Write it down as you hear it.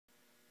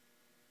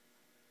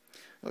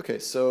Okay,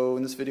 so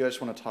in this video I just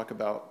want to talk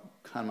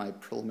about kind of my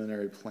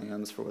preliminary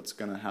plans for what's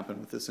going to happen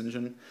with this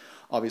engine.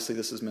 Obviously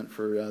this is meant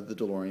for the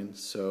DeLorean,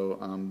 so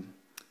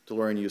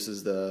DeLorean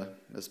uses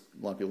as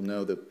a lot of people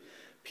know, the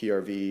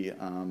PRV,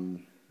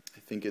 I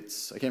think I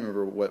can't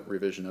remember what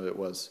revision of it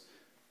was,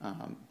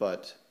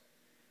 but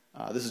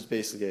this is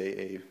basically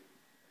a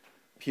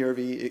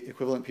PRV,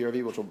 equivalent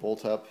PRV, which will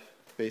bolt up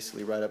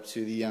basically right up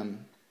to the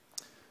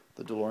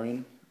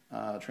DeLorean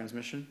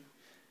transmission.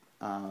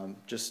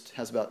 Just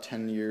has about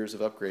 10 years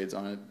of upgrades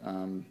on it.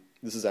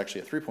 This is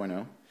actually a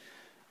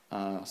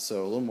 3.0,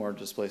 so a little more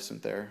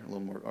displacement there, a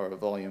little more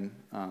volume.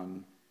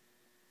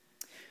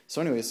 So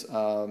anyways,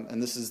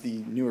 and this is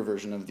the newer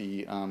version of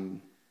the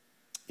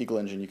Eagle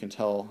engine. You can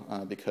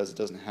tell because it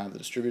doesn't have the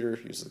distributor,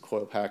 it uses the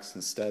coil packs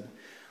instead.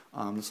 It's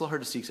a little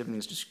hard to see because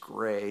everything's just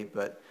gray,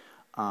 but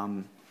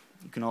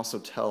you can also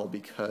tell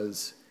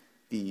because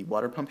the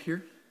water pump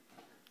here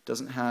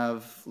doesn't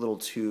have little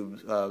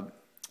tubes,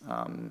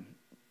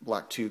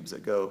 black tubes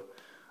that go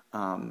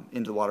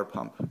into the water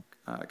pump,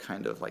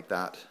 kind of like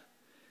that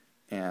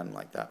and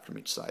like that from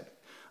each side.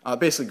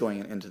 Basically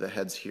going into the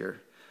heads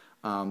here.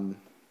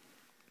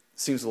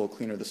 Seems a little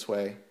cleaner this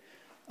way.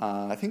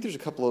 I think there's a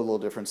couple of little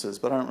differences,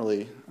 but I don't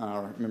really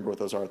remember what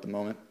those are at the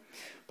moment.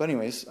 But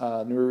anyways,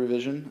 newer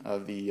revision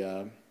of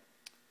the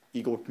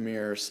Eagle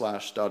Premier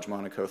 / Dodge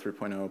Monaco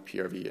 3.0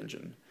 PRV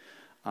engine.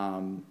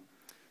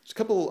 There's a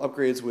couple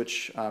upgrades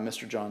which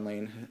Mr. John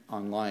Lane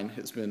online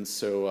has been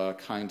so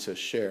kind to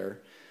share.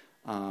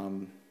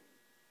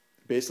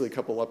 Basically a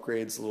couple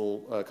upgrades,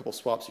 a couple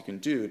swaps you can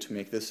do to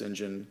make this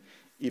engine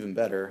even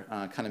better,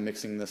 kind of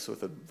mixing this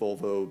with a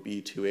Volvo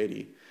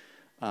B280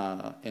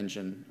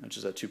 engine, which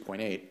is a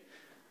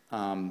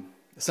 2.8.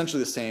 Essentially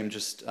the same,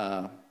 just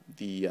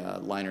the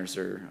liners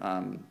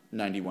are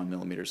 91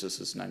 millimeters, this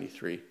is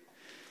 93.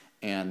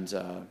 And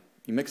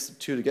you mix the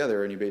two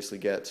together and you basically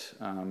get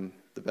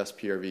the best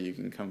PRV you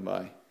can come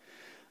by.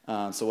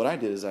 So what I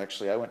did is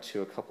actually I went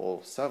to a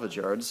couple salvage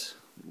yards,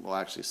 well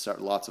actually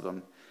lots of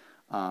them,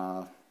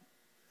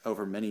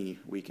 over many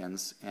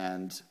weekends,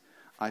 and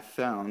I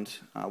found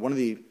one of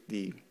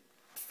the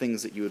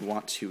things that you would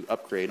want to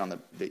upgrade on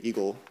the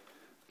Eagle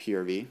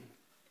PRV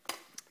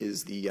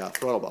is the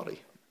throttle body.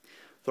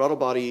 Throttle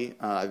body,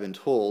 I've been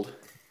told,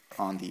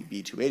 on the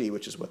B280,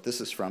 which is what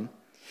this is from,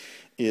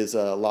 is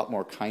a lot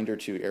more kinder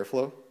to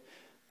airflow.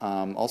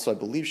 Also, I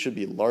believe should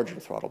be larger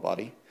throttle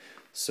body.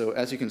 So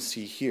as you can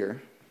see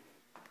here,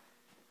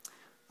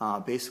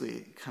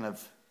 basically kind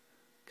of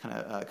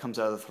comes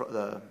out of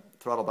the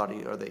throttle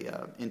body or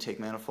the intake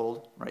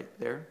manifold right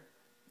there.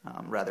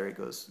 Rather, it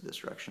goes this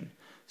direction.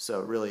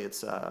 So really,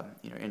 it's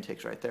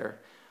intake's right there.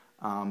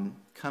 Kind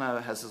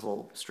of has this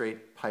little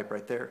straight pipe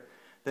right there.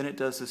 Then it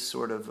does this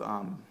sort of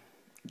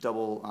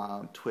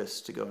double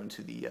twist to go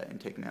into the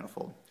intake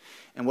manifold.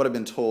 And what I've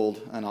been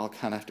told, and I'll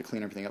kind of have to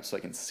clean everything up so I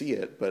can see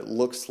it, but it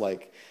looks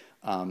like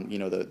the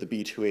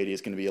B280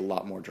 is going to be a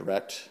lot more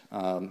direct.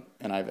 And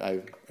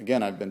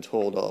I've been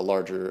told a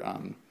larger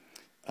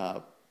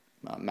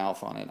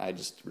mouth on it. I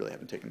just really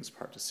haven't taken this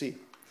apart to see.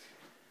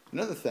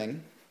 Another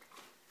thing,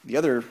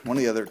 one of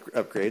the other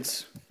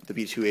upgrades, the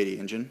B280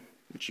 engine,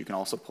 which you can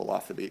also pull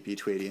off the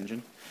B280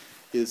 engine,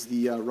 is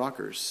the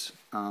rockers.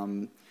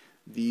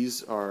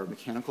 These are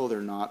mechanical,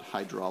 they're not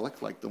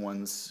hydraulic like the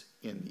ones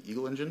in the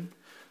Eagle engine.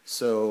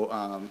 So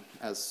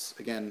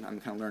again, I'm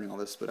kind of learning all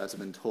this, but as I've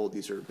been told,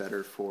 these are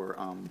better for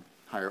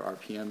higher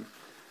RPM.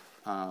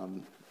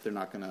 They're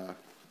not going to,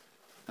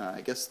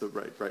 I guess the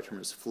right term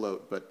is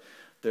float, but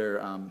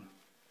they're,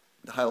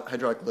 the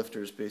hydraulic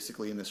lifters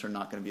basically in this are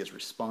not going to be as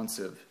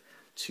responsive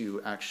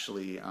to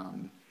actually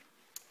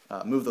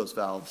move those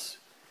valves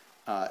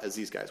as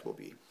these guys will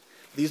be.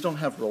 These don't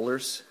have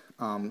rollers.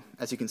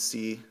 As you can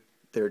see,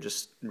 they're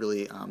just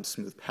really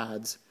smooth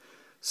pads.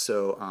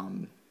 So,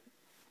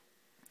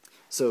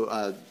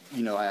 I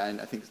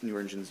think newer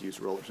engines use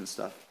rollers and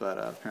stuff, but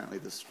apparently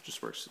this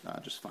just works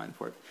just fine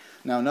for it.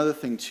 Now, another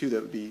thing too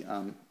that would be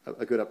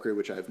a good upgrade,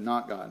 which I have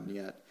not gotten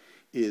yet,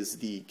 is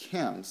the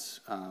cams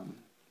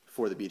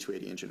for the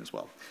B280 engine as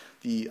well.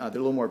 They're a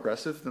little more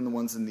aggressive than the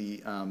ones in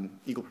the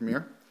Eagle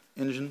Premier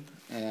engine,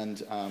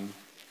 and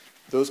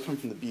those come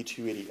from the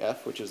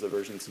B280F, which is the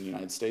version that's in the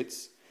United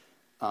States,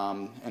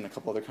 and a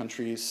couple other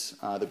countries.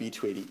 The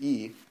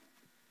B280E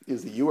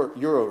is the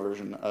Euro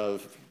version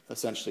of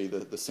essentially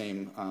the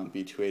same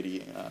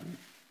B280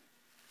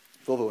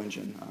 Volvo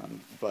engine,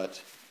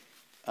 but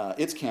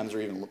its cams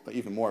are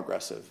even more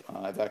aggressive.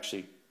 I've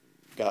actually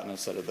gotten a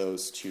set of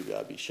those to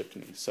be shipped to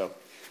me. So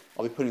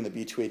I'll be putting the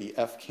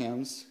B280F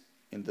cams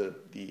in the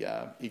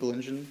Eagle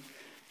engine,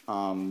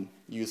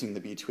 using the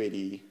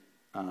B280F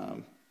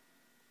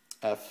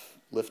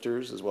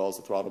lifters as well as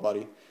the throttle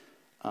body.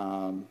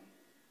 And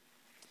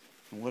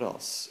what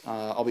else?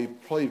 I'll be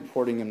probably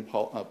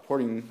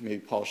maybe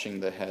polishing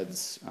the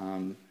heads.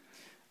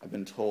 I've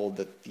been told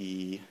that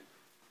I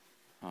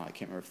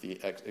can't remember if the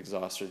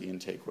exhaust or the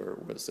intake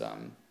was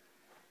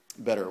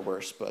better or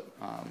worse, but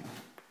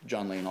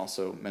John Lane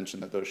also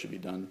mentioned that those should be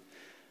done.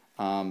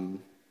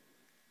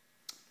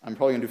 I'm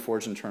probably going to do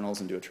forged internals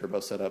and do a turbo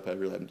setup. I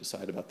really haven't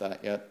decided about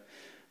that yet.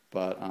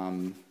 But,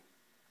 and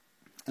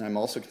I'm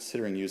also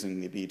considering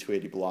using the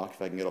B280 block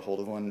if I can get a hold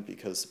of one,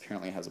 because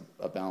apparently it has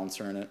a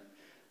balancer in it,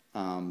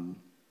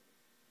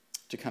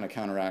 to kind of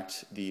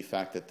counteract the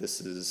fact that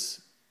this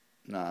is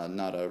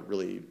not a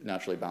really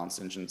naturally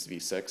balanced engine. It's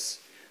V6.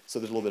 So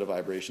there's a little bit of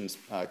vibrations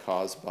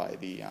caused by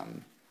the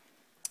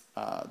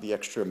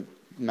extra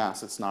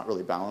mass that's not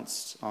really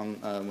balanced on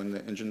when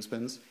the engine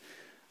spins.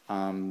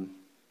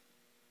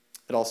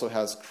 It also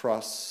has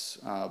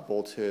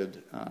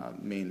cross-bolted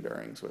main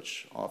bearings,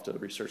 which I'll have to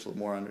research a little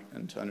more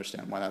and to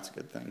understand why that's a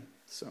good thing.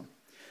 So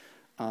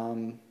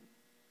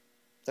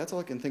that's all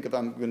I can think of.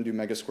 I'm going to do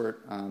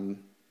Megasquirt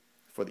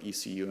for the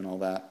ECU and all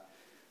that.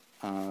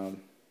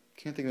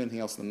 Can't think of anything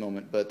else in the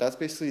moment, but that's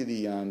basically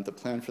the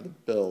plan for the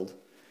build.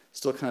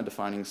 Still kind of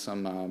defining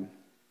some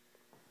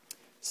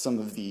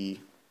of the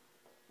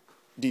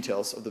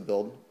details of the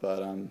build,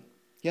 but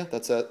yeah,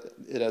 that's it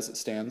as it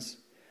stands.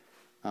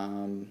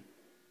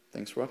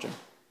 Thanks for watching.